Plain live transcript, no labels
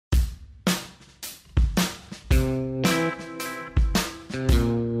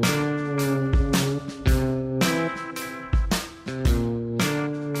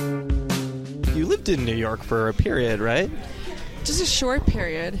in New York for a period, right? Just a short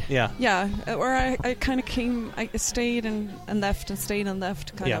period. Yeah. Yeah. Or I kind of I stayed and left and stayed and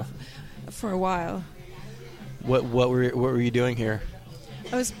left kind of for a while. What were you doing here?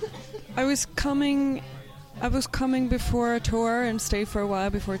 I was coming before a tour and stayed for a while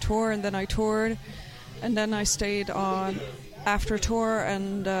before a tour, and then I toured, and then I stayed on after a tour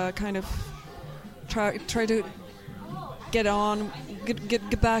and kind of try to get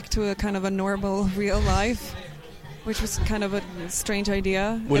back to a kind of a normal real life, which was kind of a strange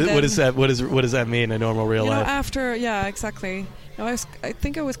idea. What does that mean? A normal real life? After exactly. I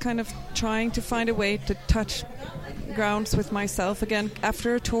think I was kind of trying to find a way to touch grounds with myself again.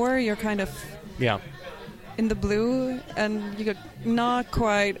 After a tour, you're kind of in the blue, and you're not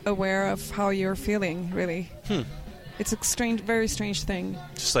quite aware of how you're feeling, really. It's a very strange thing.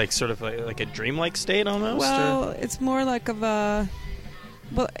 Just like sort of like a dreamlike state almost? Well, it's more like in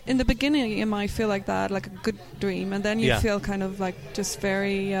the beginning you might feel like that, like a good dream, and then you feel kind of like just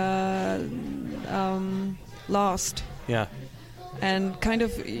very lost. Yeah. And kind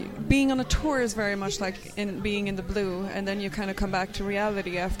of being on a tour is very much like being in the blue, and then you kind of come back to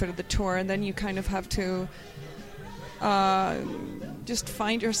reality after the tour, and then you kind of have to just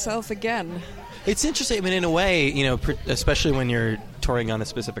find yourself again. It's interesting. I mean, in a way, especially when you're touring on a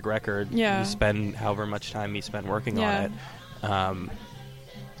specific record, you spend however much time you spend working on it.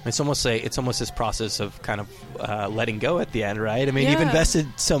 It's almost this process of kind of letting go at the end, right? I mean, you've invested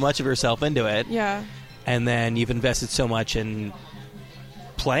so much of yourself into it, and then you've invested so much in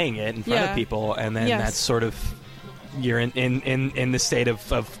playing it in front of people, and then that's sort of you're in the state of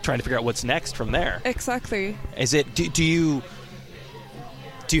trying to figure out what's next from there. Exactly. Is it do you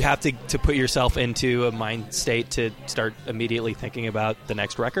have to put yourself into a mind state to start immediately thinking about the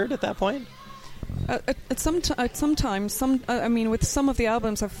next record at that point? Sometimes, I mean, with some of the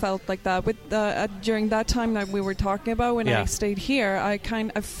albums, I've felt like that. With during that time that we were talking about, when I stayed here, I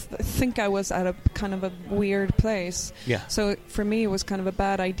think I was at a kind of a weird place. Yeah. So for me, it was kind of a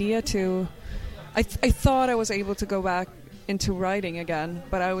bad idea to. I thought I was able to go back into writing again,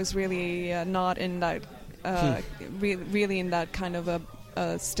 but I was really not in that. Really in that kind of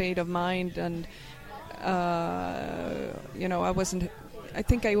a state of mind, and I wasn't. I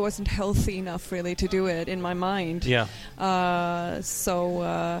think I wasn't healthy enough really to do it in my mind. Yeah. That,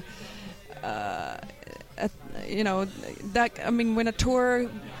 I mean, when a tour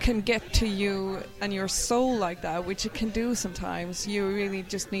can get to you and your soul like that, which it can do sometimes, you really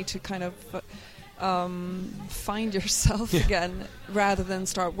just need to kind of find yourself again rather than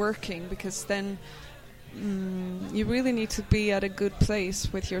start working, because then you really need to be at a good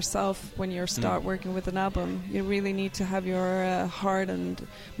place with yourself when you start working with an album. You really need to have your heart and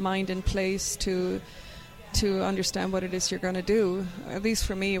mind in place to understand what it is you're going to do. At least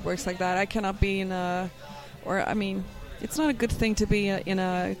for me, it works like that. I cannot be in it's not a good thing to be in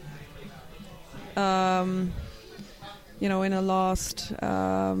a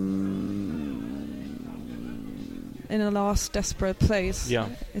lost, desperate place. Yeah,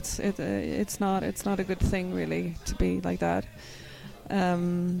 it's not a good thing really to be like that.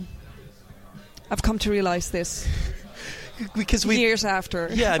 I've come to realize this because years after.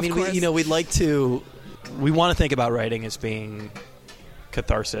 Yeah, I mean, we want to think about writing as being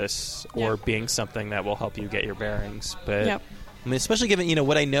catharsis or being something that will help you get your bearings. But I mean, especially given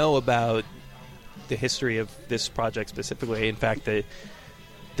what I know about the history of this project specifically. In fact, the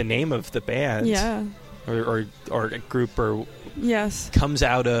name of the band. Yeah. Or a group comes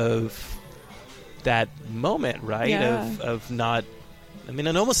out of that moment, right? Yeah. Of not. I mean,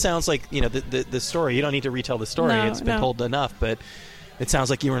 it almost sounds like the story. You don't need to retell the story; it's been told enough. But it sounds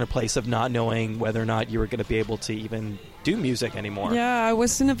like you were in a place of not knowing whether or not you were going to be able to even do music anymore. Yeah, I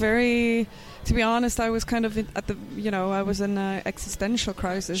was in a very. To be honest, I was kind of I was in an existential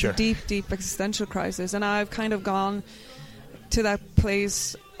crisis, a deep existential crisis, and I've kind of gone to that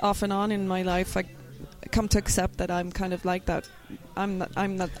place off and on in my life. Come to accept that I'm kind of like that. I'm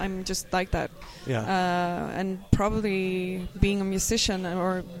just like that. Yeah. And probably being a musician,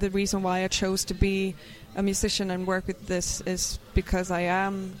 or the reason why I chose to be a musician and work with this, is because I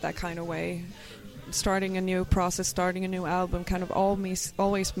am that kind of way. Starting a new process, starting a new album, kind of always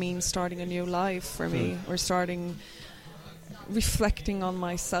means starting a new life for me, or reflecting on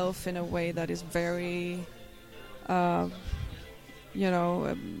myself in a way that is very.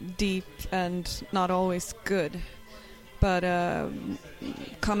 Deep and not always good, but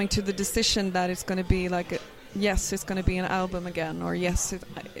coming to the decision that it's going to be like it's going to be an album again, or it's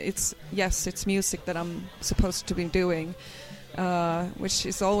music that I'm supposed to be doing, which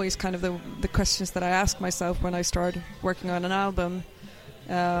is always kind of the questions that I ask myself when I start working on an album.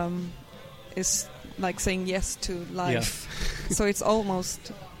 Is like saying yes to life. So it's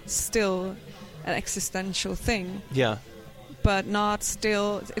almost still an existential thing. Yeah. But not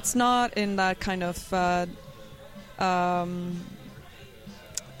still. It's not in that kind of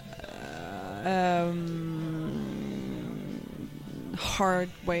hard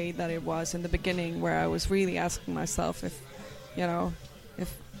way that it was in the beginning, where I was really asking myself if am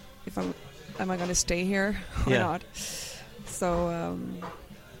I going to stay here or not. So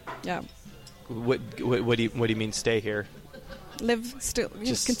yeah. What do you mean stay here? Live still,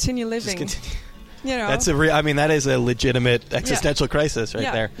 just continue living. Just continue. You know, that's that is a legitimate existential crisis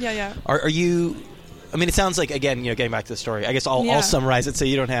right there. Yeah. Are you? I mean, it sounds like, again, getting back to the story. I guess I'll summarize it so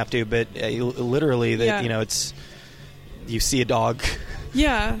you don't have to. But literally, that it's you see a dog.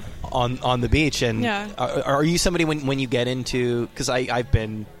 Yeah. On the beach, and are you somebody when you get into, because I've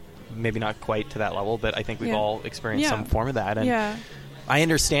been maybe not quite to that level, but I think we've all experienced some form of that, and I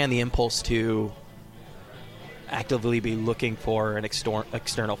understand the impulse to actively be looking for an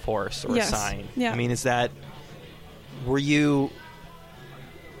external force or a sign. I mean, is that were you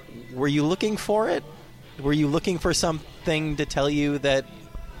looking for it? Were you looking for something to tell you that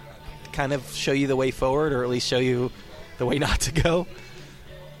kind of show you the way forward, or at least show you the way not to go?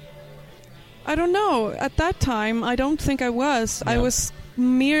 I don't know. At that time, I don't think I was. No. I was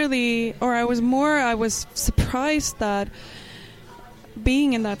surprised that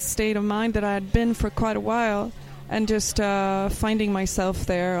being in that state of mind that I had been for quite a while, and just finding myself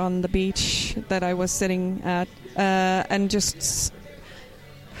there on the beach that I was sitting at, and just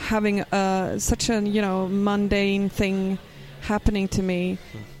having such a mundane thing happening to me.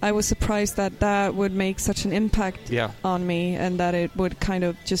 I was surprised that would make such an impact on me, and that it would kind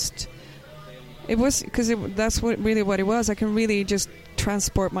of just... It was because that's what it was. I can really just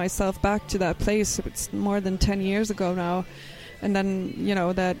transport myself back to that place. It's more than 10 years ago now. And then,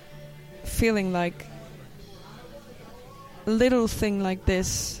 that feeling like a little thing like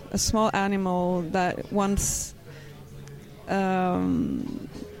this, a small animal that wants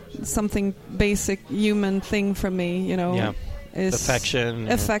something basic human thing from me, is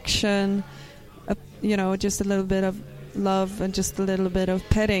affection, just a little bit of love and just a little bit of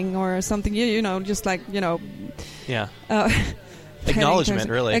petting or something, just like, acknowledgement,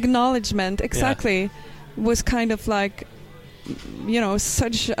 really. Acknowledgement, exactly. Was kind of like,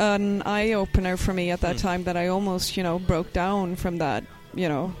 such an eye-opener for me at that time that I almost, broke down from that, in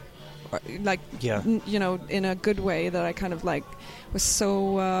a good way, that I kind of like was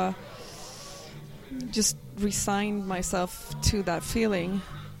so just resigned myself to that feeling,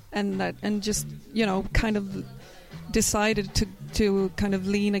 and just, kind of decided to kind of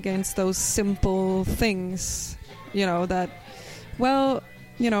lean against those simple things, that,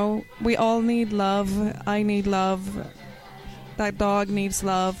 we all need love. I need love. That dog needs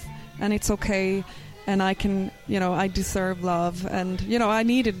love, and it's okay. And I can, I deserve love. And, I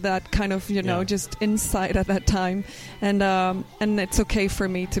needed that kind of, just insight at that time. And it's okay for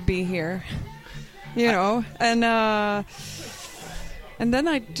me to be here, and then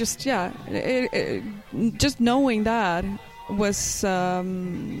I just, just knowing that was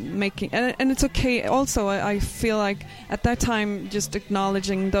making... And it's okay. Also, I feel like at that time, just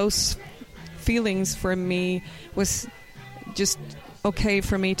acknowledging those feelings for me was just okay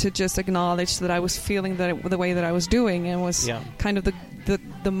for me to just acknowledge that I was feeling that the way that I was doing, and was kind of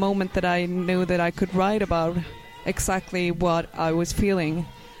the moment that I knew that I could write about exactly what I was feeling,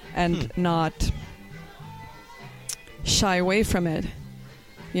 and not shy away from it.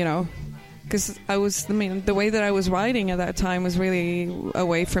 Because the way that I was writing at that time was really a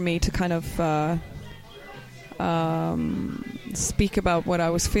way for me to kind of speak about what I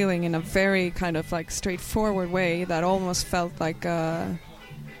was feeling in a very kind of like straightforward way that almost felt like a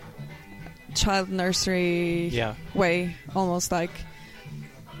child nursery way, almost like...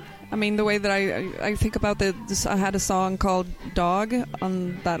 the way that I think about this, I had a song called Dog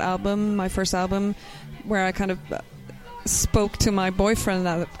on that album, my first album, where I kind of spoke to my boyfriend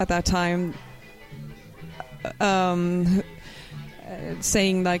at that time,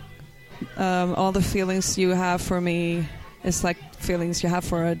 saying like, all the feelings you have for me is like feelings you have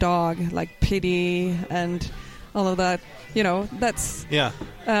for a dog, like pity and all of that. That's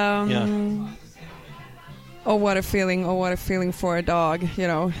oh, what a feeling for a dog,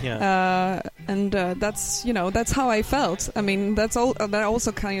 and that's how I felt. That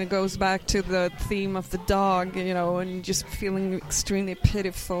also kind of goes back to the theme of the dog, and just feeling extremely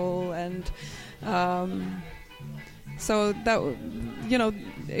pitiful, and so that,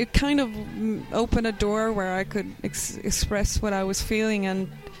 it kind of opened a door where I could express what I was feeling,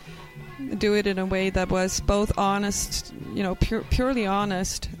 and do it in a way that was both honest, purely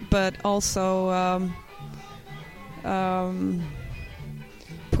honest, but also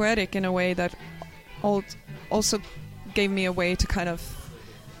poetic in a way that also gave me a way to kind of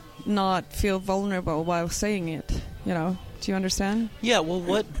not feel vulnerable while saying it. You know, do you understand? Yeah. Well,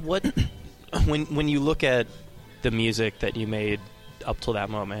 what when you look at the music that you made up till that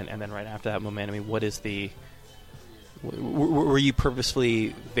moment, and then right after that moment, I mean, what is the? Were you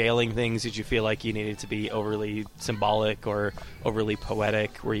purposefully veiling things? Did you feel like you needed to be overly symbolic or overly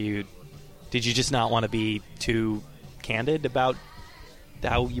poetic? Did you just not want to be too candid about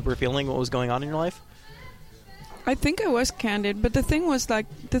how you were feeling, what was going on in your life? I think I was candid, but the thing was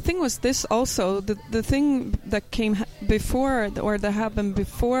this also. The thing that came before, or that happened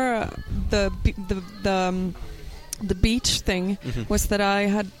before the beach thing, was that I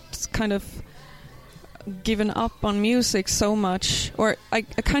had kind of given up on music so much, or I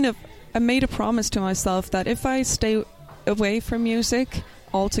made a promise to myself that if I stay away from music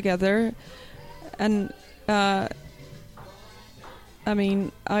altogether, and I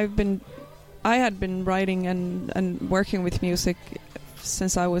mean, I had been writing and working with music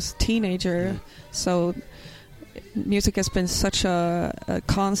since I was a teenager, so music has been such a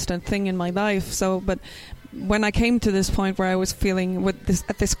constant thing in my life. So, but when I came to this point where I was feeling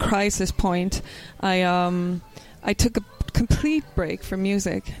at this crisis point, I took a complete break from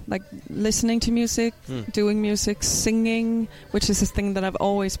music, like listening to music, doing music, singing, which is a thing that I've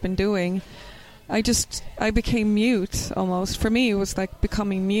always been doing. I became mute almost. For me, it was like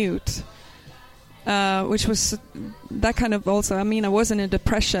becoming mute, which was that kind of also. I mean, I was in a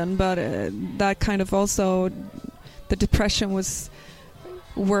depression, but that kind of also, the depression was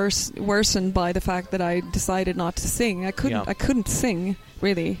worsened by the fact that I decided not to sing. I couldn't sing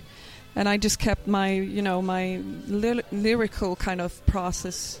really, and I just kept my lyrical kind of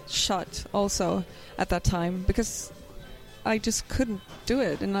process shut also at that time, because I just couldn't do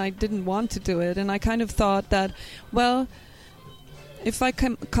it, and I didn't want to do it. And I kind of thought that, well, if I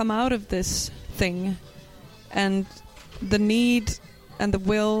can come out of this thing, and the need and the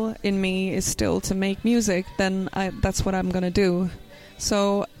will in me is still to make music, then that's what I'm going to do.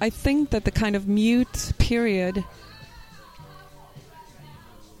 So I think that the kind of mute period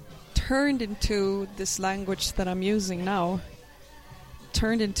turned into this language that I'm using now,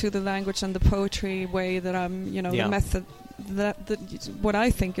 turned into the language and the poetry way that I'm, the method, that what I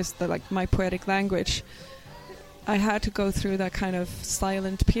think is my poetic language. I had to go through that kind of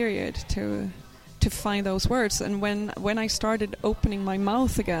silent period to find those words. And when I started opening my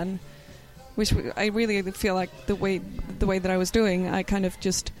mouth again, which I really feel like the way that I was doing, I kind of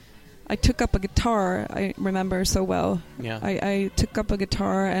I took up a guitar. I remember so well. Yeah. I took up a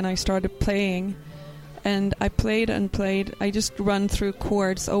guitar and I started playing, and I played and played. I just run through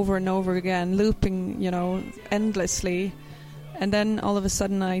chords over and over again, looping, endlessly. And then all of a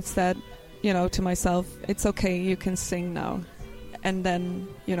sudden I said, to myself, it's okay, you can sing now. And then,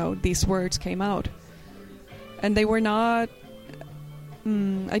 these words came out. And they were not...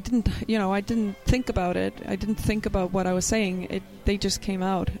 I didn't think about it. I didn't think about what I was saying. They just came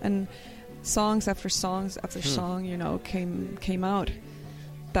out, and songs after songs after song, came out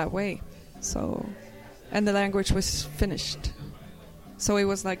that way. So, and the language was finished. So it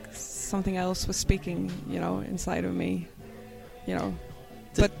was like something else was speaking, inside of me,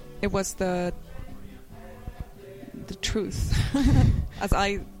 But it was the truth, as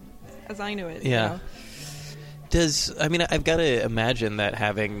I knew it. Yeah. I've got to imagine that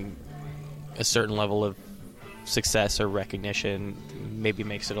having a certain level of success or recognition maybe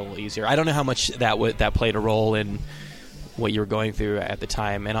makes it a little easier. I don't know how much that played a role in what you were going through at the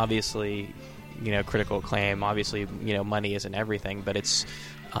time, and obviously, critical acclaim. Obviously, money isn't everything, but it's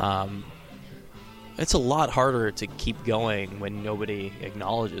a lot harder to keep going when nobody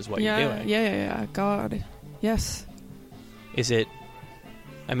acknowledges what you're doing. Yeah. God, yes. Is it?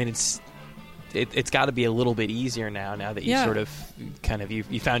 I mean, it's got to be a little bit easier now that you sort of kind of you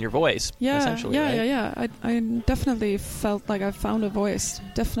found your voice, essentially. Yeah. I definitely felt like I found a voice,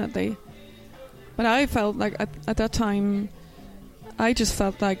 definitely. But I felt like at that time, I just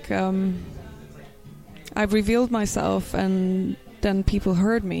felt like I revealed myself, and then people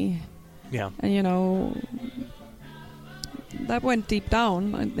heard me. Yeah. And that went deep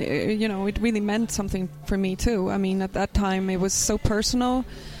down. It really meant something for me too. I mean, at that time, it was so personal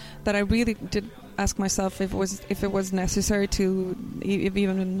that I really did ask myself if it was necessary to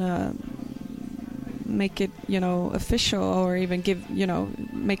even make it official, or even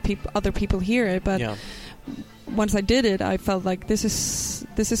make other people hear it. But once I did it, I felt like this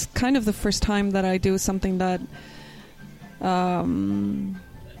is kind of the first time that I do something that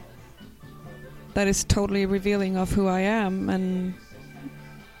that is totally revealing of who I am, and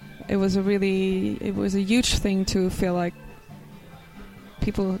it was a huge thing to feel like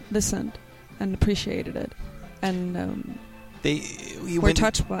people listened and appreciated it, and they were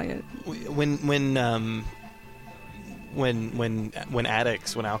touched by it. When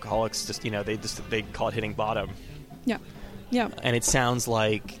addicts, when alcoholics, they call it hitting bottom. Yeah, yeah. And it sounds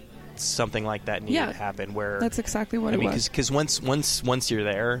like something like that needed to happen. Where that's exactly what it was. Because once you're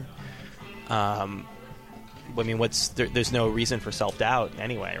there, there's no reason for self-doubt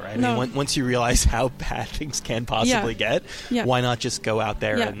anyway, right? No. I mean, once you realize how bad things can possibly get, why not just go out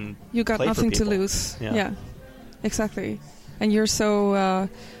there and you got play nothing for to people? lose. Yeah, exactly. And you're so.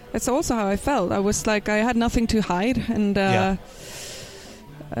 That's also how I felt. I was like, I had nothing to hide, and it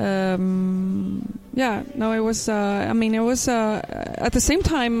was. It was at the same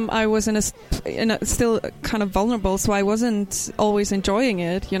time I was in a still kind of vulnerable, so I wasn't always enjoying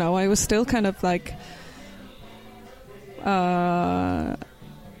it. I was still kind of like. On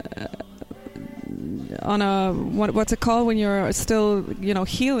a what's it called when you're still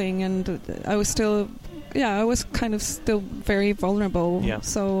healing, and I was still I was kind of still very vulnerable,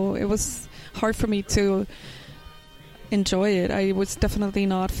 so it was hard for me to enjoy it. I was definitely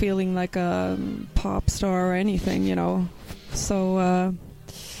not feeling like a pop star or anything, so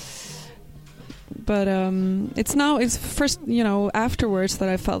but it's first afterwards that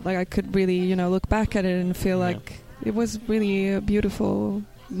I felt like I could really look back at it and feel like it was really a beautiful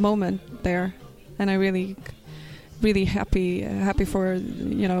moment there, and I really happy for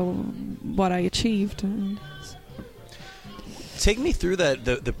what I achieved. Take me through that.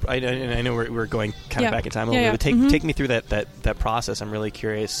 I know we're going kind of back in time a little bit. But take me through that process. I'm really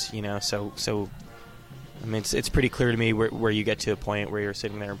curious. So I mean, it's pretty clear to me where you get to a point where you're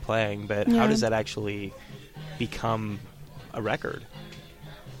sitting there and playing. But how does that actually become a record?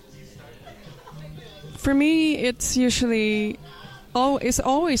 For me, it's usually. It's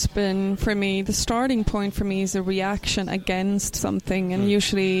always been, for me, the starting point for me is a reaction against something, and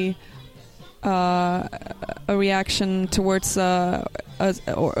usually a reaction towards against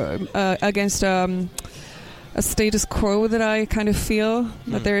a status quo that I kind of feel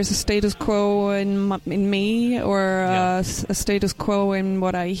that there is a status quo in me, or a status quo in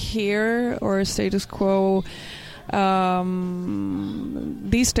what I hear, or a status quo.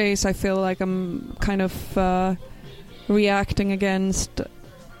 These days, I feel like I'm kind of. Reacting against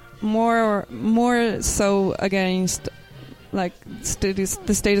more so against like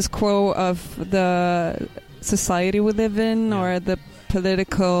the status quo of the society we live in, or the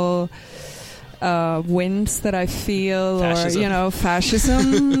political winds that I feel, fascism. Or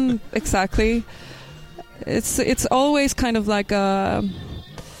fascism. Exactly. It's always kind of like a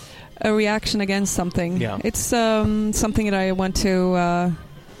reaction against something. It's something that I want to.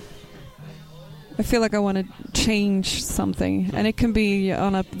 I feel like I want to change something, and it can be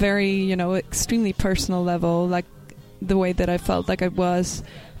on a very, extremely personal level, like the way that I felt like I was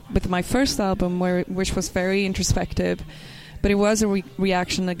with my first album, which was very introspective, but it was a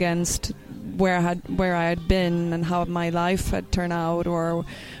reaction against where I had been and how my life had turned out, or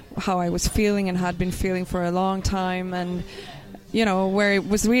how I was feeling and had been feeling for a long time, and where it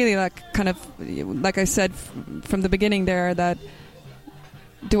was really like kind of like I said from the beginning there, that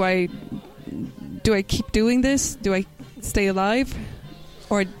do I keep doing this? Do I stay alive?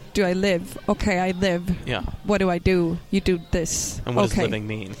 Or do I live? Okay, I live. Yeah. What do I do? You do this. And what does living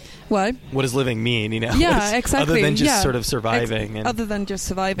mean? What? What does living mean, Yeah, exactly. Other than just sort of surviving. Other than just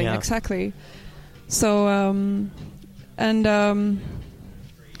surviving, exactly. So, and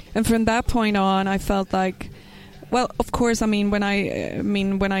from that point on, I felt like, well, of course, when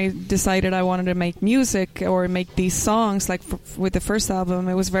I decided I wanted to make music or make these songs, like with the first album,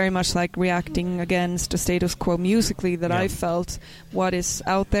 it was very much like reacting against the status quo musically that I felt. What is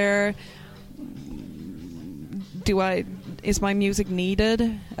out there? Is my music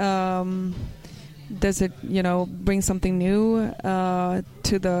needed? Does it, bring something new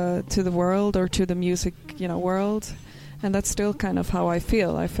to the world, or to the music, world? And that's still kind of how I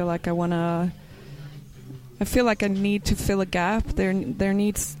feel. I feel like I feel like I need to fill a gap. There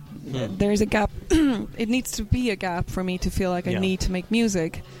is a gap. It needs to be a gap for me to feel like I need to make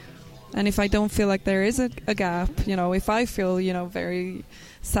music. And if I don't feel like there is a gap, if I feel, very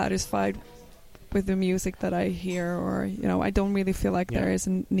satisfied with the music that I hear, or, I don't really feel like there is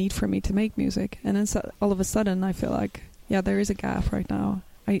a need for me to make music. And then all of a sudden I feel like, there is a gap right now.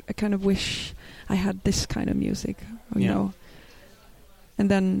 I kind of wish I had this kind of music, you know.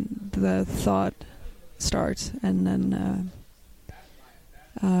 And then the thought starts, and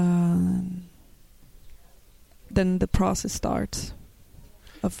then the process starts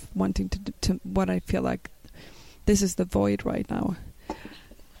of wanting to what I feel like this is the void right now.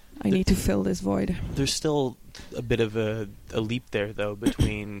 I need to fill this void. There's still a bit of a leap there, though,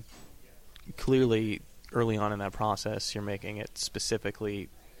 between clearly early on in that process, you're making it specifically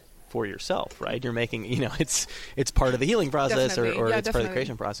for yourself, right? You're making, it's part of the healing process, or it's part of the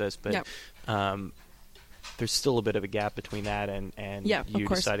creation process, but there's still a bit of a gap between that and you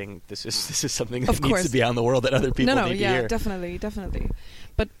deciding this is something that needs to be out in the world that other people need to hear. Definitely.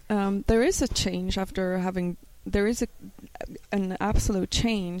 But there is a change after having. There is an absolute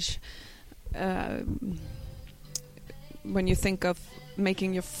change when you think of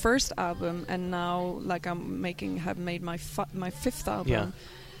making your first album, and now like have made my fifth album. Yeah.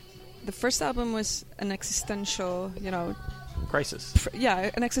 The first album was an existential, crisis.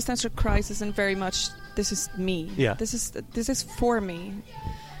 An existential crisis, and very much this is me. Yeah. This is for me.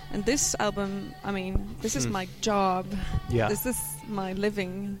 And this album, this is my job. Yeah. This is my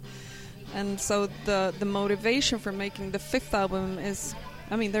living. And so the motivation for making the fifth album is,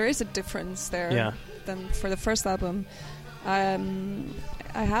 there is a difference there than for the first album. I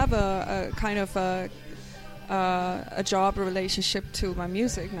have a kind of a job relationship to my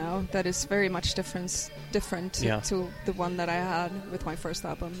music now that is very much different to the one that I had with my first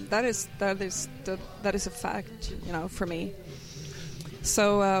album. That is a fact, for me.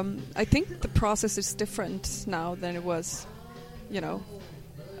 So I think the process is different now than it was, with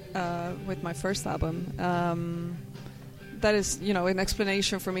my first album. That is, an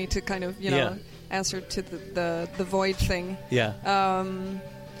explanation for me to kind of, answer to the void thing. Yeah.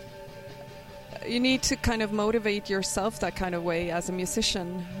 You need to kind of motivate yourself that kind of way as a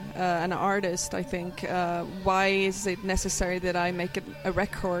musician, an artist, I think. Why is it necessary that I make a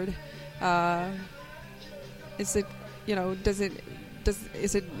record? Is it,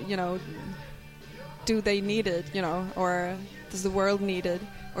 do they need it, or does the world need it,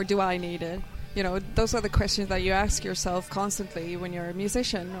 or do I need it? Those are the questions that you ask yourself constantly when you're a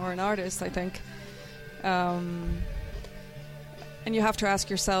musician or an artist, I think. And you have to ask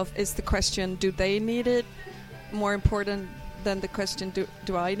yourself, is the question, do they need it, more important than the question, do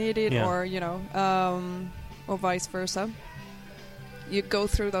I need it? Yeah. Or vice versa. You go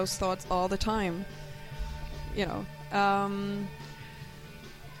through those thoughts all the time,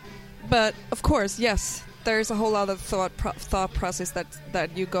 But, of course, yes, there's a whole other thought process that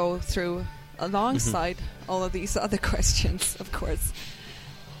you go through alongside all of these other questions, of course.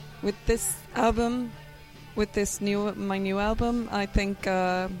 With this album, with my new album, I think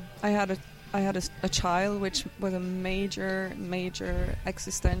I had a child, which was a major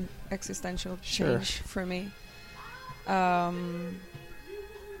existential change for me.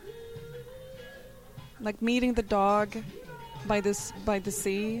 Like meeting the dog by the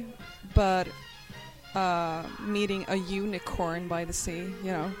sea, but meeting a unicorn by the sea,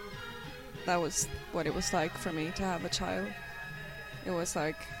 that was what it was like for me to have a child. It was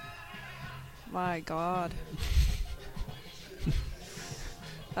like, my God.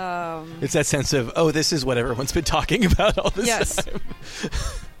 It's that sense of, this is what everyone's been talking about all this time.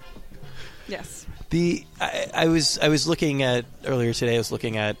 Yes. I was looking at earlier today. I was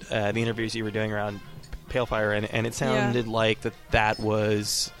looking at the interviews you were doing around Pale Fire, and it sounded like that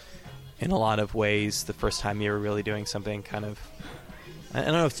was, in a lot of ways, the first time you were really doing something kind of, I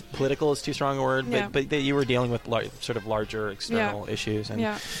don't know if political is too strong a word, but that you were dealing with sort of larger external issues.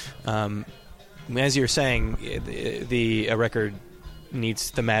 And as you're saying, a record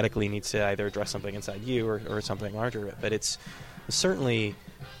thematically needs to either address something inside you or something larger. But it's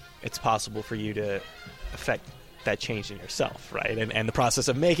possible for you to affect that change in yourself, right? And the process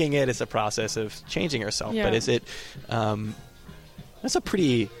of making it is a process of changing yourself. Yeah. But is it? That's a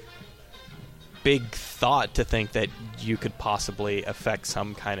pretty big thought to think that you could possibly affect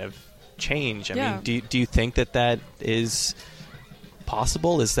some kind of change. I mean, do you think that is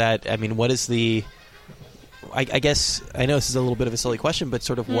possible? Is that? I mean, what is the? I guess I know this is a little bit of a silly question, but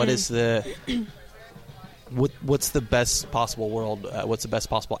sort of what is the? What's the best possible world? What's the best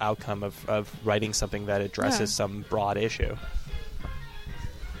possible outcome of writing something that addresses some broad issue?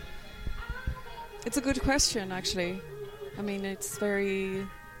 It's a good question, actually. I mean, it's very...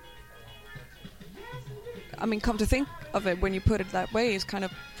 come to think of it, when you put it that way, it's kind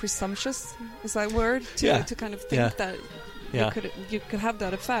of presumptuous, is that word? To kind of think that you could have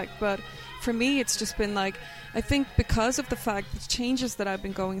that effect. But for me, it's just been like, I think because of the fact, the changes that I've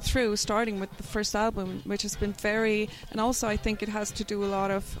been going through, starting with the first album, which has been and also I think it has to do a lot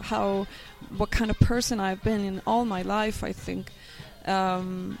of what kind of person I've been in all my life, I think.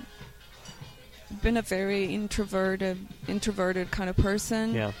 Been a very introverted kind of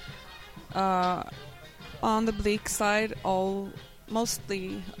person. Yeah. On the bleak side,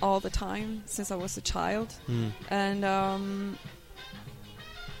 mostly all the time since I was a child. And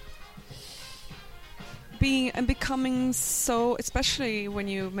becoming so, especially when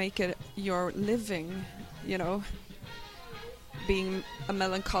you make it your living, you know, being a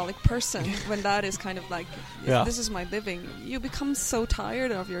melancholic person, when that is kind of like, this is my living, you become so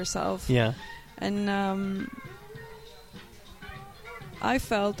tired of yourself. Yeah. And I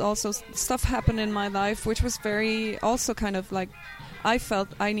felt also stuff happened in my life which was very also kind of like, I felt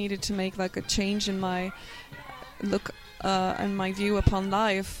I needed to make like a change in my look and my view upon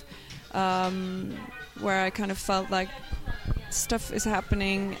life, where I kind of felt like stuff is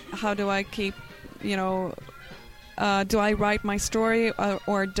happening. How do I keep, you know, do I write my story,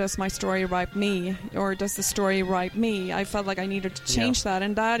 or does my story write me, or does the story write me? I felt like I needed to change that,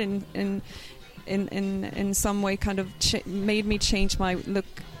 and that in some way kind of made me change my look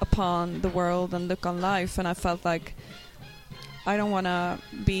upon the world and look on life. And I felt like I don't want to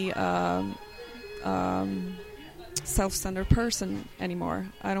be a self-centered person anymore.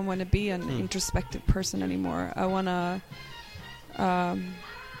 I don't want to be an introspective person anymore. I want to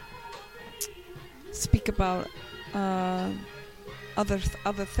speak about other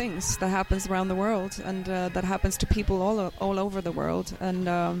things that happens around the world, and that happens to people all over the world. And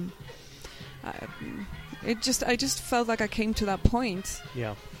I just felt like I came to that point.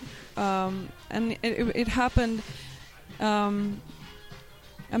 Yeah. And it happened. I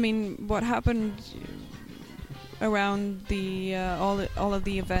mean, what happened around the all of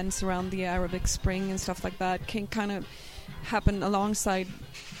the events around the Arabic Spring and stuff like that can kind of happen alongside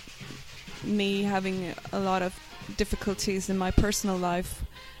me having a lot of difficulties in my personal life,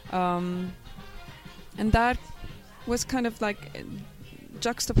 and that was kind of like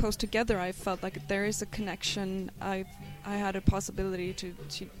juxtaposed together. I felt like there is a connection. I had a possibility to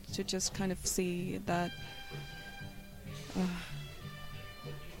just kind of see that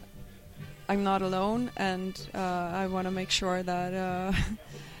I'm not alone, and I want to make sure that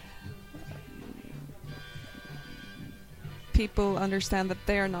people understand that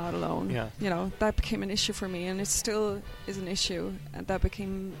they're not alone. Yeah. You know, that became an issue for me, and it still is an issue, and that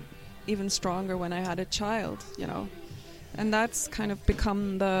became even stronger when I had a child, you know. And that's kind of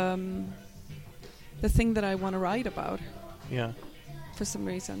become the thing that I want to write about. Yeah. For some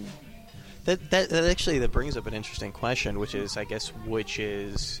reason. That actually brings up an interesting question, which is I mean,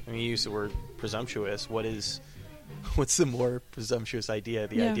 you use the word presumptuous. What's the more presumptuous idea?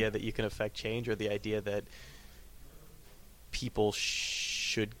 The idea that you can affect change, or the idea that people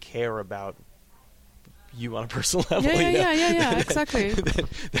should care about you on a personal level? Yeah, exactly.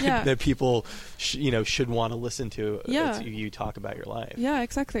 That people should want to listen to you talk about your life. Yeah,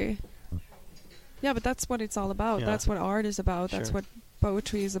 exactly. Yeah, but that's what it's all about. Yeah. That's what art is about. Sure. That's what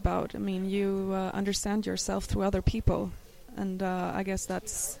poetry is about. I mean, you understand yourself through other people, and I guess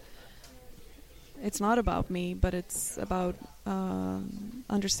it's not about me, but it's about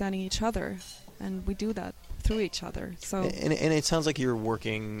understanding each other, and we do that through each other. So, and it sounds like you're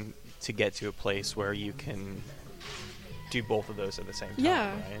working to get to a place where you can do both of those at the same time.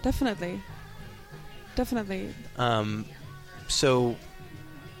 Yeah, right? Definitely. So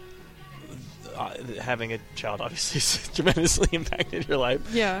having a child obviously has tremendously impacted your life.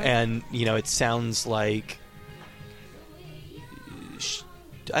 Yeah. And it sounds like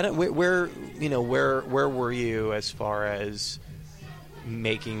where were you as far as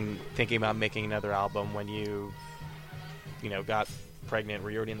thinking about making another album when you got pregnant? Were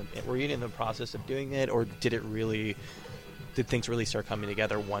you already in the process of doing it, or did things really start coming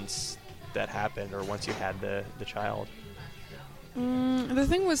together once that happened, or once you had the child? The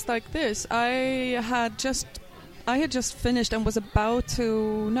thing was like this. I had just finished and was about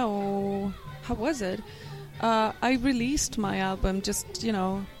to how was it? I released my album just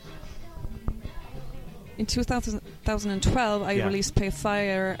in 2012. I released Pay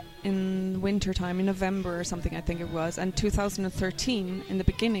Fire in wintertime, in November or something, I think it was. And 2013, in the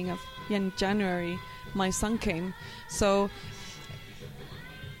beginning of January, my son came. So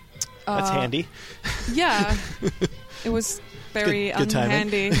that's handy. Yeah, it was very good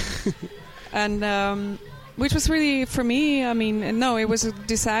unhandy. And which was really, for me, I mean, no, it was a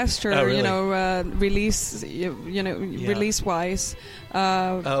disaster. Oh, really? Release, release-wise.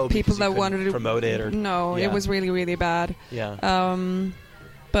 People that wanted to promote it, or it was really, really bad. Yeah.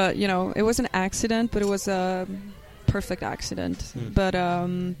 But it was an accident, but it was a perfect accident. But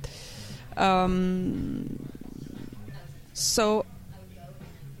so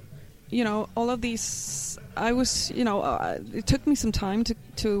all of these, I was, it took me some time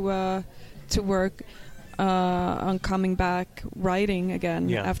to work on coming back writing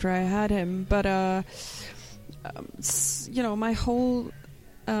again after I had him. But my whole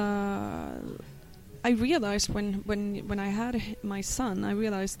I realized when I had my son, I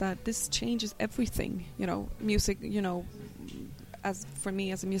realized that this changes everything. Music. As for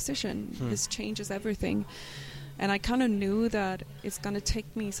me as a musician, this changes everything. And I kind of knew that it's going to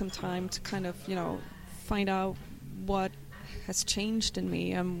take me some time to kind of, find out what has changed in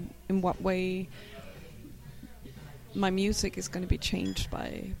me and in what way my music is going to be changed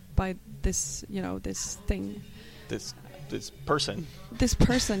by this, this thing. This person. This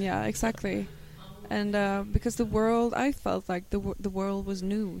person, yeah, exactly. And because I felt like the world was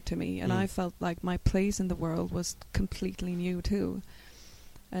new to me, and I felt like my place in the world was completely new too.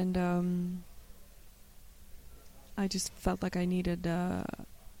 And I just felt like I needed to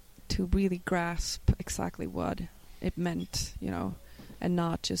really grasp exactly what it meant, and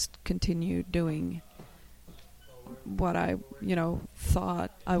not just continue doing what I,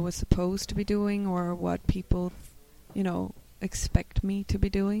 thought I was supposed to be doing, or what people, expect me to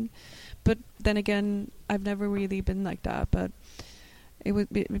be doing. But then again, I've never really been like that. But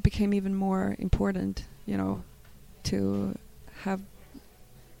it became even more important, to have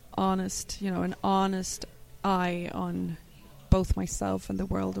an honest eye on both myself and the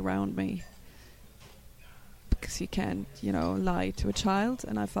world around me. Because you can't, lie to a child,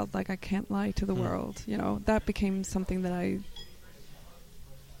 and I felt like I can't lie to the world. That became something that I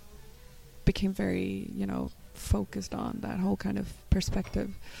became very, focused on, that whole kind of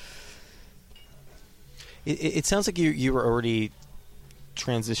perspective. It sounds like you were already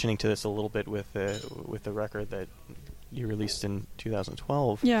transitioning to this a little bit with the record that you released in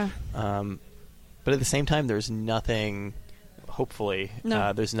 2012. Yeah. But at the same time, there's nothing. Hopefully,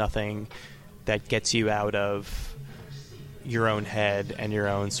 there's nothing that gets you out of your own head and your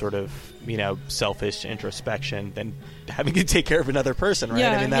own sort of, selfish introspection than having to take care of another person, right?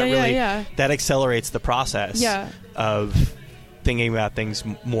 Yeah, I mean, that that accelerates the process of thinking about things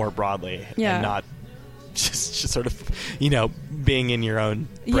more broadly and not just sort of, being in your own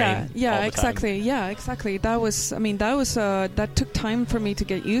brain. Yeah, exactly. Time. Yeah, exactly. That took time for me to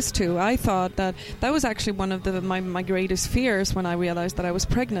get used to. I thought that was actually one of my greatest fears when I realized that I was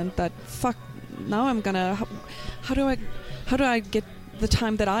pregnant. That now I'm gonna. How do I get the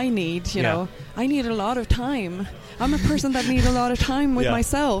time that I need? I need a lot of time. I'm a person that needs a lot of time with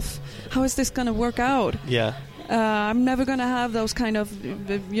myself. How is this gonna work out? Yeah. I'm never going to have those kind of,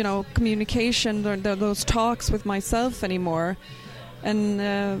 communication or those talks with myself anymore. And,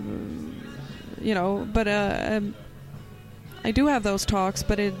 but I do have those talks,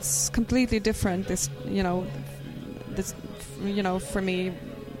 but it's completely different. For me,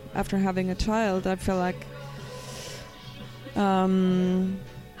 after having a child, I feel like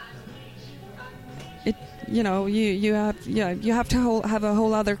you have to have a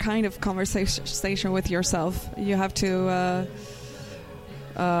whole other kind of conversation with yourself. You have to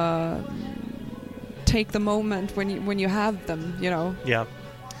take the moment when you have them. Yeah.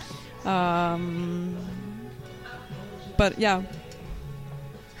 But yeah.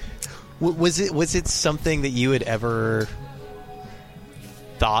 Was it something that you had ever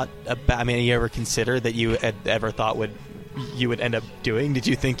thought about? I mean, you ever considered that you had ever thought you would end up doing? Did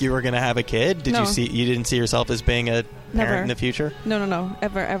you think you were going to have a kid? You didn't see yourself as being a parent in the future? No.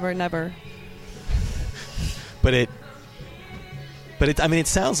 Ever, never. But it, I mean, it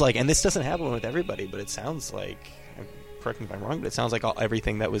sounds like, and this doesn't happen with everybody, but it sounds like, correct me if I'm wrong, but it sounds like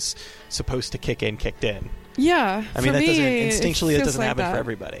everything that was supposed to kick in, kicked in. Yeah. I mean, instinctually, it doesn't happen for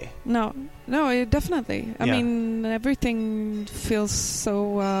everybody. No, definitely. I mean, everything feels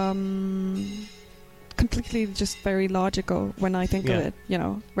so, completely just very logical when I think of it.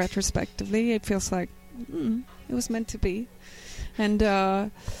 Retrospectively, it feels like it was meant to be, and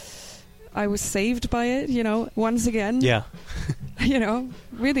I was saved by it. Once again. Yeah.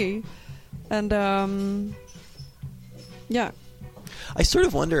 Really, and yeah. I sort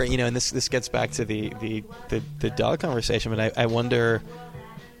of wonder, and this gets back to the dog conversation, but I wonder,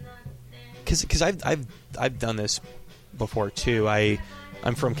 because I've done this before too.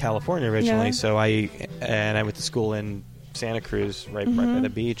 I'm from California originally, so I went to school in Santa Cruz, right by the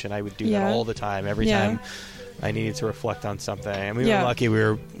beach, and I would do that all the time. Every time I needed to reflect on something, and we were lucky. We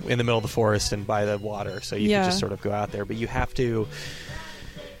were in the middle of the forest and by the water, so you could just sort of go out there. But you have to,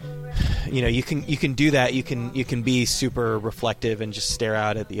 you can do that. You can be super reflective and just stare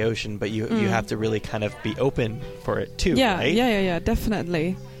out at the ocean, but you have to really kind of be open for it too. Right? Yeah,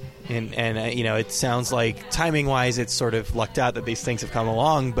 definitely. And it sounds like timing-wise, it's sort of lucked out that these things have come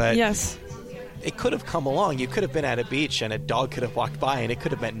along, but it could have come along. You could have been at a beach and a dog could have walked by, and it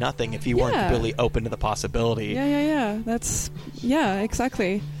could have meant nothing if you weren't really open to the possibility. Yeah. That's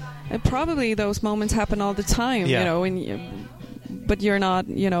exactly. And probably those moments happen all the time, but you're not,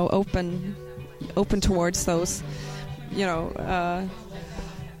 open open towards those, you know,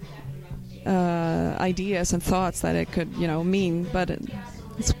 ideas and thoughts that it could, you know, mean. But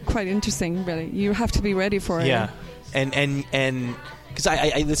it's quite interesting, really. You have to be ready for it. Yeah, and because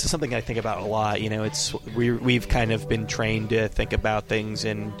I this is something I think about a lot. You know, we've kind of been trained to think about things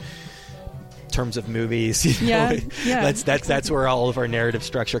in terms of movies. You know? That's where all of our narrative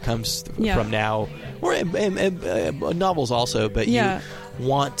structure comes from now, or novels also. But you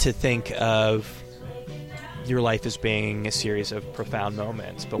want to think of your life as being a series of profound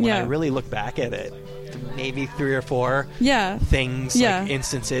moments. But when I really look back at it, maybe 3 or 4 things, like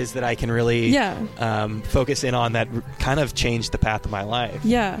instances that I can really focus in on that kind of changed the path of my life.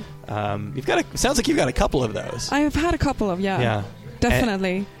 Sounds like you've got a couple of those. I have had a couple of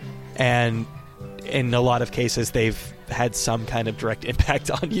definitely. And in a lot of cases, they've had some kind of direct impact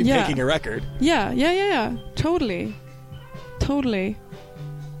on you making a record. Totally.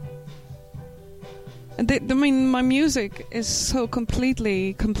 I mean, my music is so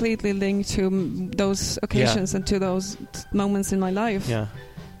completely linked to those occasions and to those moments in my life. Yeah.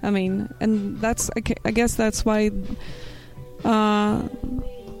 I mean, and I guess that's why my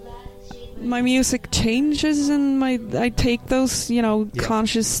music changes, and I take those, you know,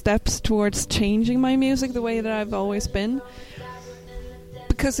 conscious steps towards changing my music the way that I've always been,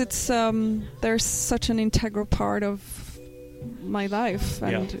 because it's there's such an integral part of my life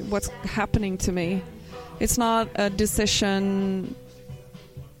and what's happening to me. It's not a decision.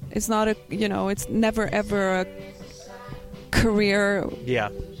 It's not a, you know, it's never ever a career,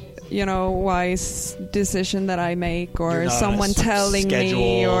 you know, wise decision that I make, or someone telling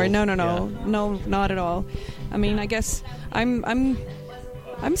me, or no, not at all. I mean, I guess I'm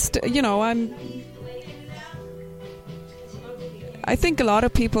you know, I think a lot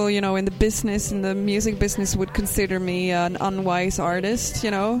of people, you know, in the music business would consider me an unwise artist, you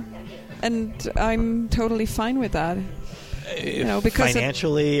know. And I'm totally fine with that, you know, because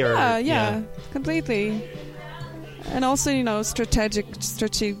financially completely, and also, you know,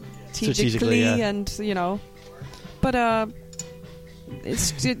 strategically, and you know, but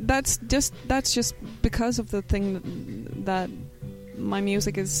that's just because of the thing that my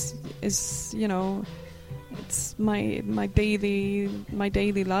music is, you know, it's my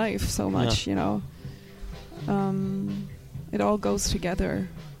daily life so much, you know. It all goes together.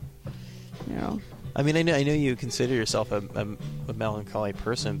 You know. I mean, I know you consider yourself a melancholy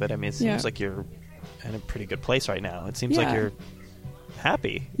person, but I mean, it seems like you're in a pretty good place right now. It seems like you're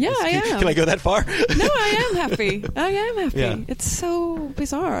happy. Yeah, I am. Can I go that far? No, I am happy. Yeah. It's so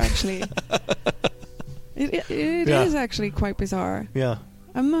bizarre, actually. It is actually quite bizarre. Yeah.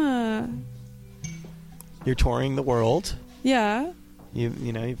 You're touring the world. Yeah. You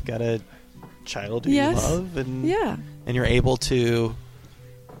know, you've got a child who you love, and you're able to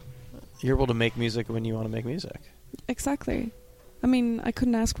make music when you want to make music. Exactly. I mean, I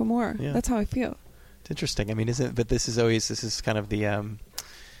couldn't ask for more. Yeah. That's how I feel. It's interesting. I mean, but this is kind of the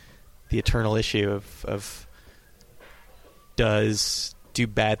eternal issue of do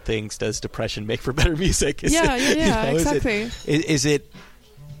bad things, does depression make for better music? Exactly. Is it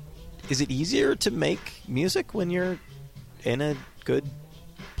easier to make music when you're in a good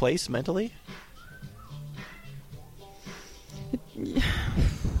place mentally?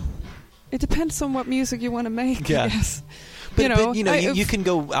 It depends on what music you want to make. Yeah. Yes. But you can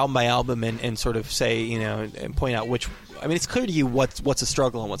go album by album and sort of say, you know, and point out which. I mean, it's clear to you what's a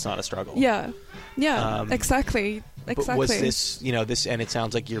struggle and what's not a struggle. Yeah. Exactly. But was this, you know, and it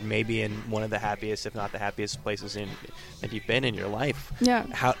sounds like you're maybe in one of the happiest, if not the happiest places that you've been in your life. Yeah.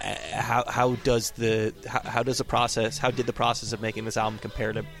 How did the process of making this album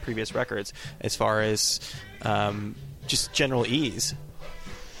compare to previous records as far as just general ease?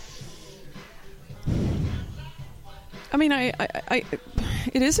 I mean, it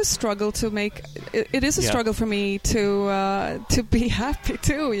is a struggle to make. It is a struggle for me to be happy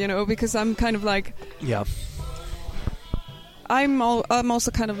too, you know, because I'm kind of like. Yeah. I'm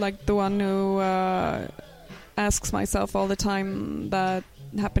also kind of like the one who asks myself all the time that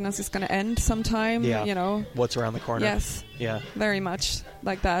happiness is going to end sometime. Yeah. You know. What's around the corner? Yes. Yeah. Very much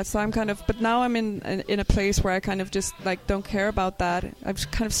like that. So I'm kind of, but now I'm in a place where I kind of just like don't care about that.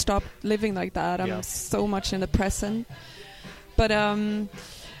 I've kind of stopped living like that. I'm so much in the present. But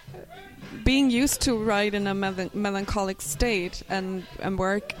being used to write in a melancholic state and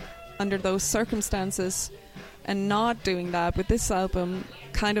work under those circumstances, and not doing that with this album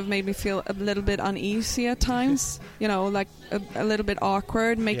kind of made me feel a little bit uneasy at times, you know, like a little bit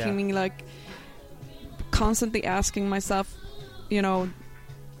awkward, making me like constantly asking myself, you know,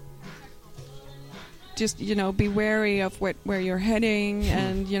 just, you know, be wary of where you're heading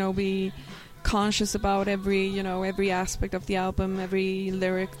and, you know, be conscious about every aspect of the album, every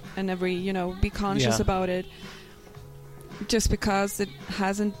lyric, and every be conscious about it. Just because it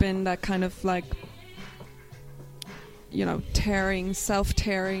hasn't been that kind of like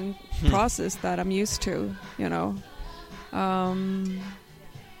self-tearing process that I'm used to,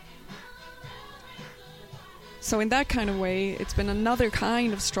 So in that kind of way, it's been another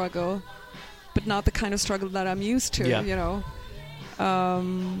kind of struggle, but not the kind of struggle that I'm used to,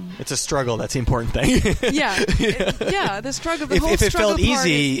 It's a struggle. That's the important thing. The struggle. The whole if it struggle felt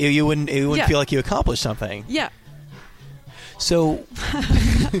easy, you wouldn't feel like you accomplished something. Yeah. So,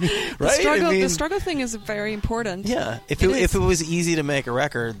 right? The struggle thing is very important. Yeah. If it was easy to make a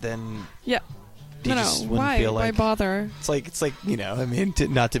record, then why? Why bother? It's like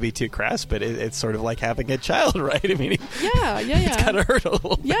not to be too crass, but it's sort of like having a child, right? I mean, it's got to hurt a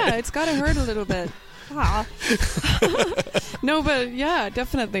little bit. Yeah, it's got to hurt a little bit. No, but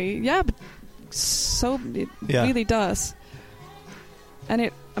definitely. Yeah, but it really does.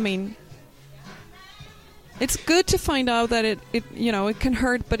 And it's good to find out that it can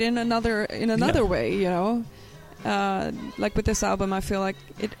hurt, but in another way, like with this album, I feel like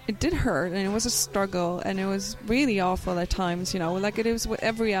it did hurt, and it was a struggle, and it was really awful at times, like it is with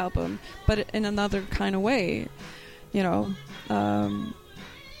every album, but in another kind of way,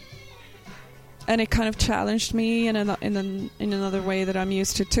 and it kind of challenged me in another way that I'm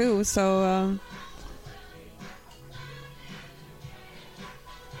used to too. So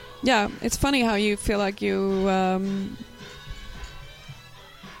it's funny how you feel like you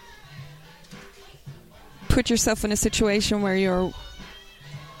put yourself in a situation where you're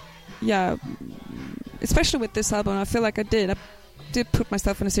especially with this album, I feel like I did put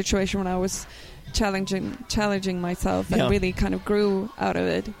myself in a situation when I was challenging myself and really kind of grew out of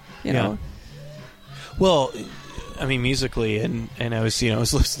it, you know. Well, I mean, musically, and I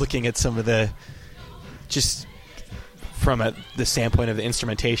was looking at some of the, just from the standpoint of the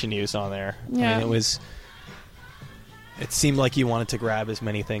instrumentation used on there. Yeah. I mean, it seemed like you wanted to grab as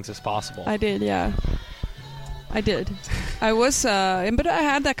many things as possible. I did, yeah. I did. I was, but I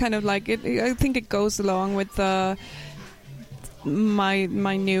had that kind of like, I think it goes along with my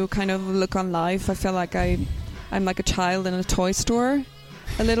new kind of look on life. I feel like I'm like a child in a toy store,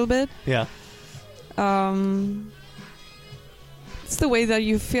 a little bit. Yeah. It's the way that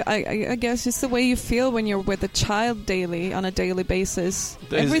you feel. I guess it's the way you feel when you're with a child on a daily basis.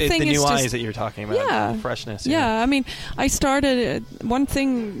 Everything it's the new eyes that you're talking about. Yeah, the freshness. Yeah, I mean, I started one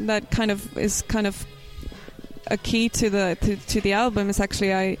thing that kind of is kind of a key to the album is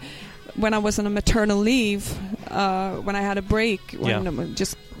actually when I was on a maternal leave, when I had a break, when I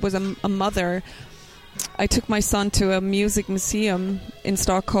just was a mother, I took my son to a music museum in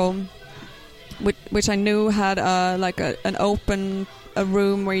Stockholm, which I knew had an open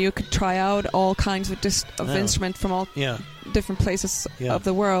room where you could try out all kinds of instruments from all different places of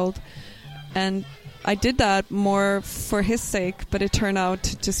the world, and I did that more for his sake, but it turned out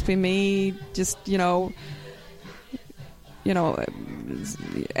to just be me, just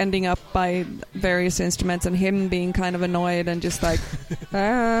ending up by various instruments and him being kind of annoyed and just like,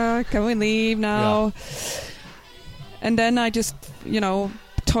 can we leave now? Yeah. And then I just,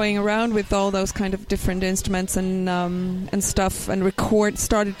 toying around with all those kind of different instruments and stuff, and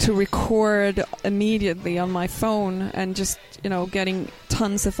started to record immediately on my phone, and just getting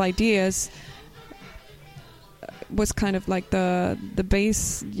tons of ideas was kind of like the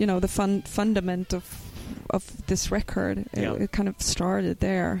base, the fundament of this record. It kind of started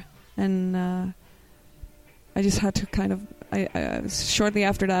there, and I just had to kind of. I shortly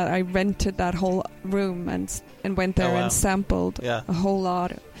after that, I rented that whole room and went there and sampled a whole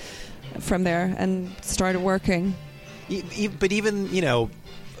lot from there and started working. But even even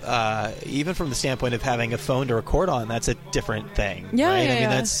from the standpoint of having a phone to record on, that's a different thing. Yeah, right?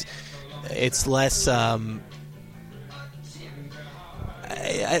 yeah, it's less.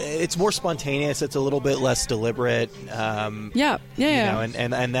 It's more spontaneous. It's a little bit less deliberate. And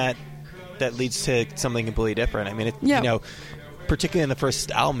that leads to something completely different. I mean, particularly in the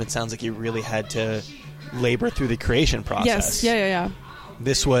first album, it sounds like you really had to labor through the creation process. Yes, yeah.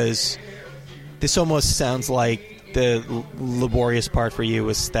 This almost sounds like the laborious part for you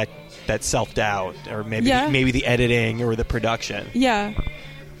was that self-doubt, or maybe the editing or the production. Yeah,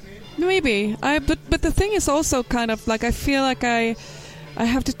 maybe. But the thing is also kind of like, I feel like I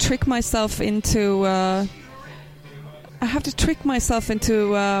have to trick myself into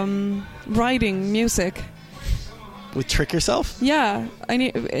writing music. With trick yourself? Yeah,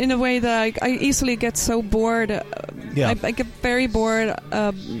 in a way that I easily get so bored. I get very bored,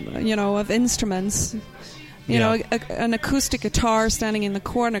 of instruments, You know, an acoustic guitar standing in the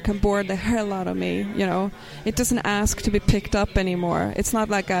corner can bore the hell out of me. You know, it doesn't ask to be picked up anymore. It's not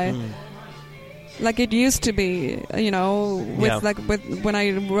like like it used to be. You know, with when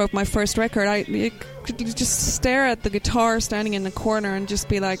I wrote my first record, I could just stare at the guitar standing in the corner and just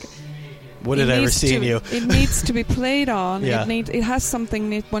be like, "What did I ever see in you?" It needs to be played on. Yeah. It has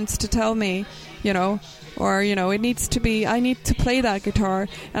something it wants to tell me. You know. Or, you know, it needs to be, I need to play that guitar,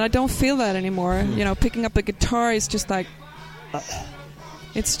 and I don't feel that anymore. You know, picking up the guitar is just like,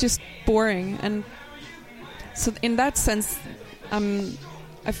 it's just boring. And so in that sense,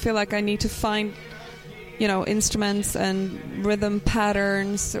 I feel like I need to find, you know, instruments and rhythm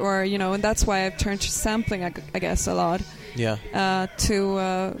patterns, or, you know, and that's why I've turned to sampling, I guess, a lot. Yeah.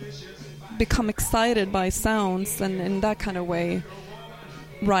 To become excited by sounds, and in that kind of way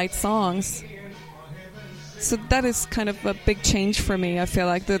write songs. So that is kind of a big change for me. I feel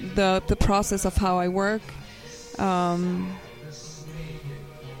like the process of how I work,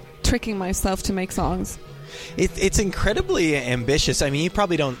 tricking myself to make songs. It's incredibly ambitious. I mean, you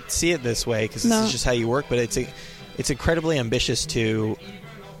probably don't see it this way because this is just how you work, but it's incredibly ambitious to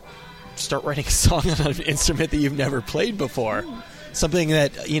start writing a song on an instrument that you've never played before. Something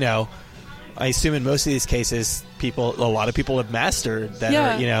that, you know, I assume in most of these cases, a lot of people have mastered that,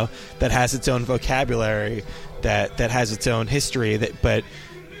 are, you know, that has its own vocabulary, that has its own history, but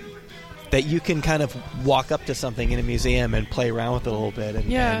that you can kind of walk up to something in a museum and play around with it a little bit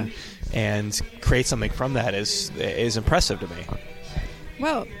and create something from that is impressive to me.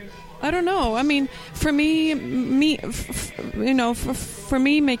 Well, I don't know. I mean, for me, you know, for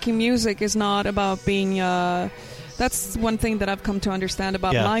me, making music is not about being. That's one thing that I've come to understand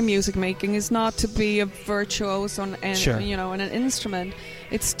about my music making, is not to be a virtuoso on you know, on an instrument.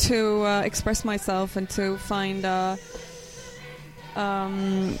 It's to express myself and to find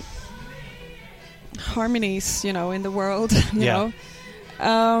harmonies, you know, in the world. You know,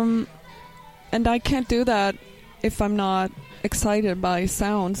 and I can't do that if I'm not excited by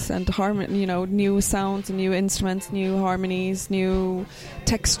sounds and harmony. You know, new sounds, and new instruments, new harmonies, new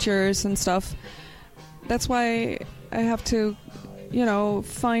textures and stuff. That's why I have to, you know,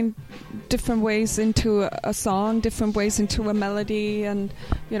 find different ways into a song, different ways into a melody, and,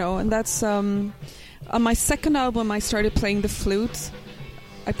 you know, and that's on my second album I started playing the flute.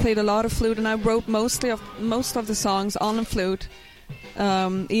 I played a lot of flute, and I wrote most of the songs on a flute.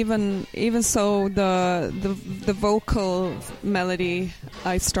 Even so, the vocal melody,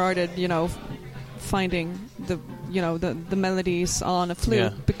 I started, you know, finding the melodies on a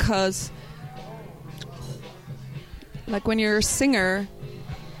flute because. Like when you're a singer,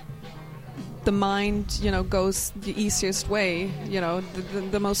 the mind, you know, goes the easiest way, you know,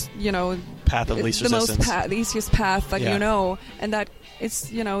 the most, you know, path of least resistance, the easiest path that you know, and that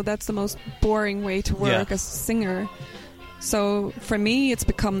it's, you know, that's the most boring way to work as a singer. So for me, it's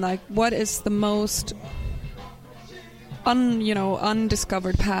become like, what is the most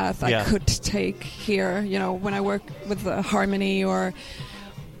undiscovered path I could take here? You know, when I work with a harmony or,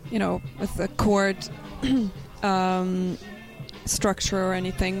 you know, with a chord. Structure or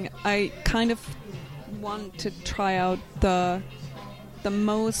anything, I kind of want to try out the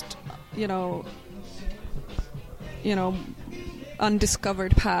most, you know,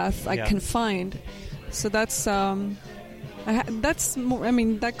 undiscovered path I can find. So that's that's more. I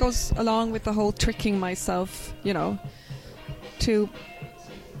mean, that goes along with the whole tricking myself, you know, to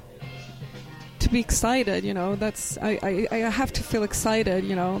be excited, you know. That's I have to feel excited,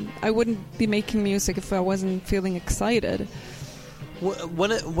 you know. I wouldn't be making music if I wasn't feeling excited.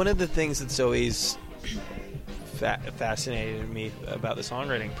 One of the things that's always fascinated me about the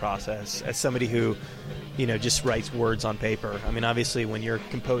songwriting process, as somebody who, you know, just writes words on paper. I mean, obviously, when you're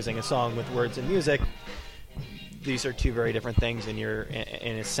composing a song with words and music, these are two very different things, and you're,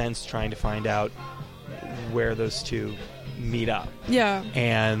 in a sense, trying to find out where those two meet up. Yeah.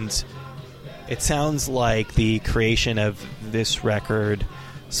 And it sounds like the creation of this record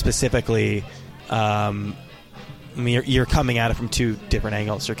specifically, I mean, you're coming at it from two different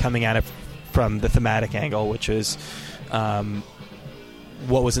angles. You're coming at it from the thematic angle, which is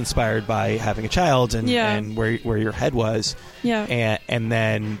what was inspired by having a child and where your head was. Yeah. And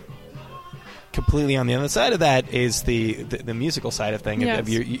then completely on the other side of that is the musical side of thing, of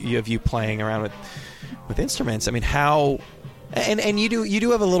you playing around with instruments. I mean, how... And you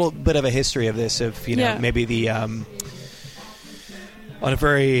do have a little bit of a history of this, of, you know, maybe the on a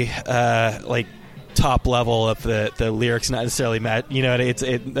very like top level of the lyrics not necessarily it's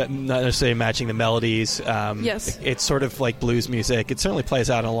not necessarily matching the melodies. It's sort of like blues music. It certainly plays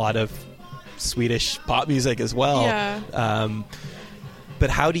out in a lot of Swedish pop music as well. Yeah. But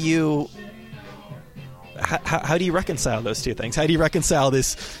how do you how do you reconcile those two things? How do you reconcile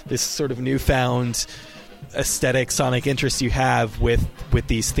this sort of newfound aesthetic sonic interest you have with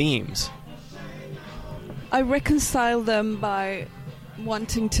these themes? I reconcile them by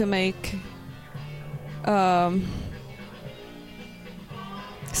wanting to make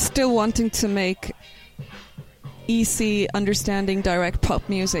still wanting to make easy understanding direct pop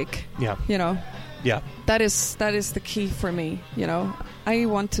music. Yeah. You know. Yeah. That is the key for me, you know. I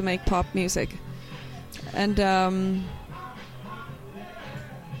want to make pop music. And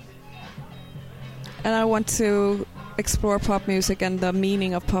I want to explore pop music and the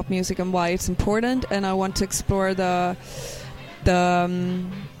meaning of pop music and why it's important, and I want to explore the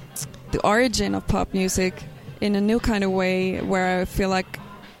origin of pop music in a new kind of way, where I feel like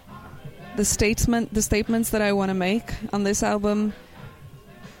the statements that I want to make on this album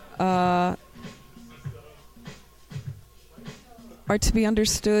are to be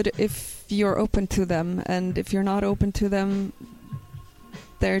understood if you're open to them, and if you're not open to them,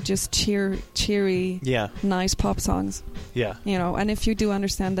 they're just cheery, nice pop songs. Yeah, you know. And if you do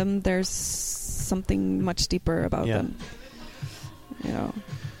understand them, there's something much deeper about them. You know,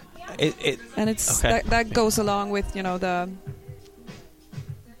 and it's okay. that goes along with, you know, the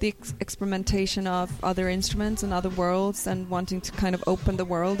experimentation of other instruments and other worlds, and wanting to kind of open the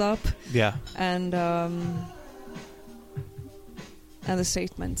world up. Yeah, and the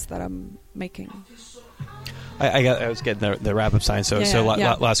statements that I'm making. I was getting the wrap up sign. So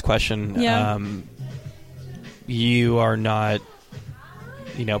last question. Yeah. You are not,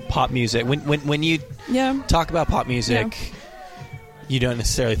 you know, pop music. When you talk about pop music, you don't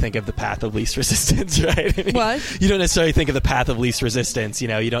necessarily think of the path of least resistance, right? I mean, what? You don't necessarily think of the path of least resistance. You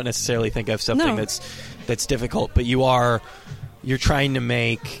know, you don't necessarily think of something that's difficult, but you're trying to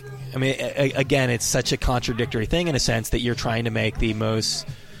make. I mean, again, it's such a contradictory thing in a sense that you're trying to make the most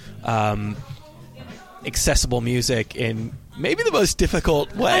accessible music in maybe the most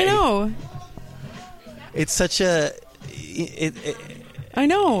difficult way. I know. It's such a. I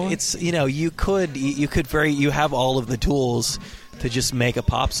know. It's, you know, you have all of the tools to just make a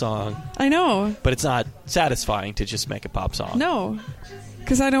pop song. I know. But it's not satisfying to just make a pop song. No,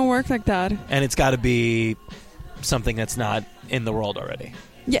 because I don't work like that. And it's got to be something that's not in the world already.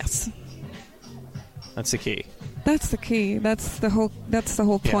 Yes. That's the key. That's the key. That's the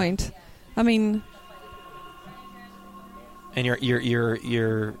whole point. I mean. And do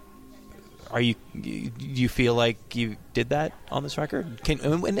you feel like you did that on this record?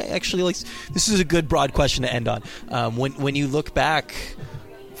 Actually, like, this is a good broad question to end on. When you look back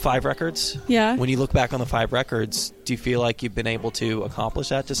 5 records, when you look back on the 5 records, do you feel like you've been able to accomplish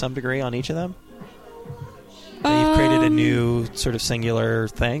that to some degree on each of them? That you've created a new sort of singular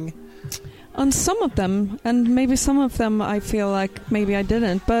thing? On some of them, and maybe some of them I feel like maybe I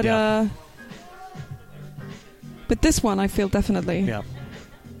didn't, but this one I feel definitely. Yeah.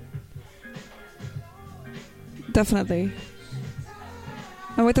 Definitely.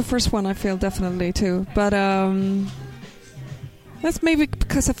 And with the first one I feel definitely too. But that's maybe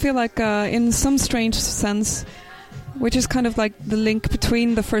because I feel like in some strange sense, which is kind of like the link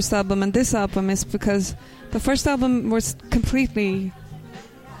between the first album and this album, is because the first album was completely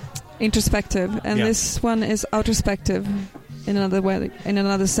introspective, and this one is outrospective in another way, in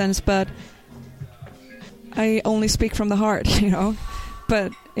another sense, but I only speak from the heart, you know,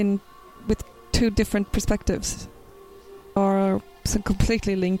 but with 2 different perspectives, or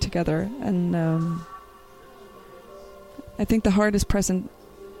completely linked together. And I think the heart is present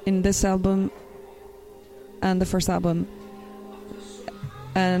in this album and the first album,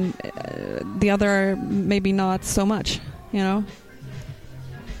 and the other maybe not so much, you know.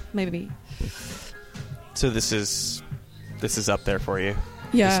 Maybe. So this is up there for you.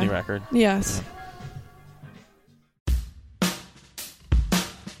 Yeah. This new record. Yes. Yeah.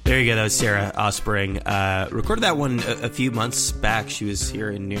 There you go. That was Sarah Ospring. Recorded that one a few months back. She was here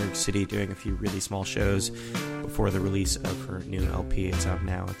in New York City doing a few really small shows before the release of her new LP. It's out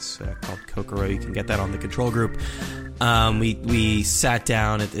now. It's called Kokoro. You can get that on the Control Group. We sat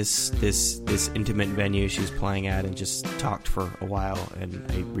down at this intimate venue she was playing at and just talked for a while, and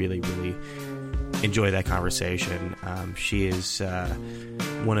I really, really enjoy that conversation. She is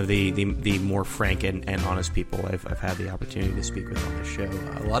one of the more frank and honest people I've had the opportunity to speak with on the show.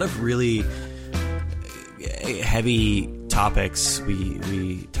 A lot of really heavy topics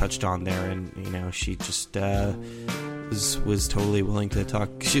we touched on there, and you know, she just was totally willing to talk.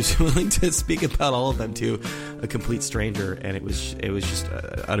 She was willing to speak about all of them to a complete stranger, and it was just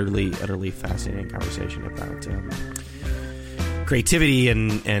utterly fascinating conversation about creativity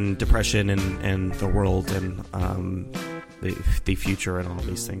and depression and the world and the future and all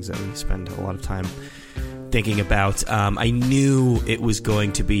these things that we spend a lot of time thinking about. I knew it was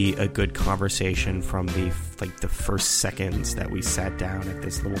going to be a good conversation from the first seconds that we sat down at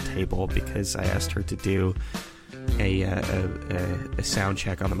this little table, because I asked her to do a sound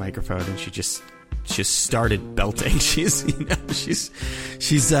check on the microphone, and she just started belting. She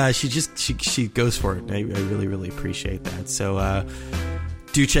goes for it. And I really appreciate that. So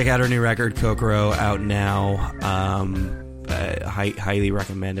do check out her new record, Kokoro, out now. Highly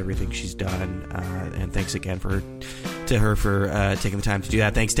recommend everything she's done, and thanks again to her for taking the time to do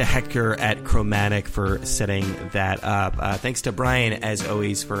that. Thanks to Hector at Chromatic for setting that up. Thanks to Brian, as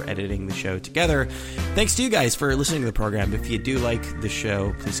always, for editing the show together. Thanks to you guys for listening to the program. If you do like the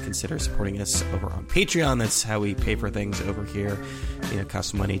show, please consider supporting us over on Patreon. That's how we pay for things over here. It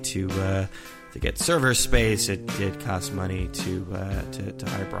costs money to get server space. It costs money to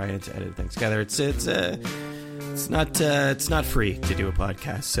hire Brian to edit things together. It's not free to do a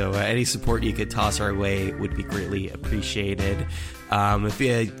podcast, so any support you could toss our way would be greatly appreciated. If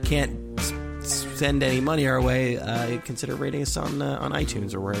you can't send any money our way, consider rating us on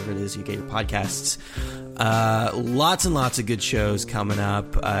iTunes or wherever it is you get your podcasts. Lots and lots of good shows coming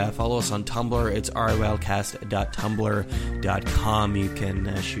up. Follow us on Tumblr. It's riwildcast.tumblr.com. You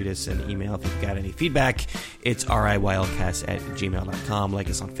can shoot us an email if you've got any feedback. It's riwildcast@gmail.com. Like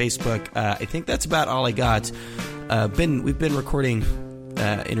us on Facebook. I think that's about all I got. We've been recording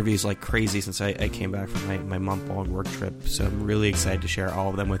interviews like crazy since I came back from my month-long work trip, so I'm really excited to share all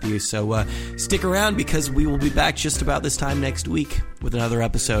of them with you. So stick around, because we will be back just about this time next week with another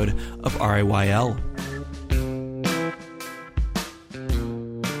episode of RIYL.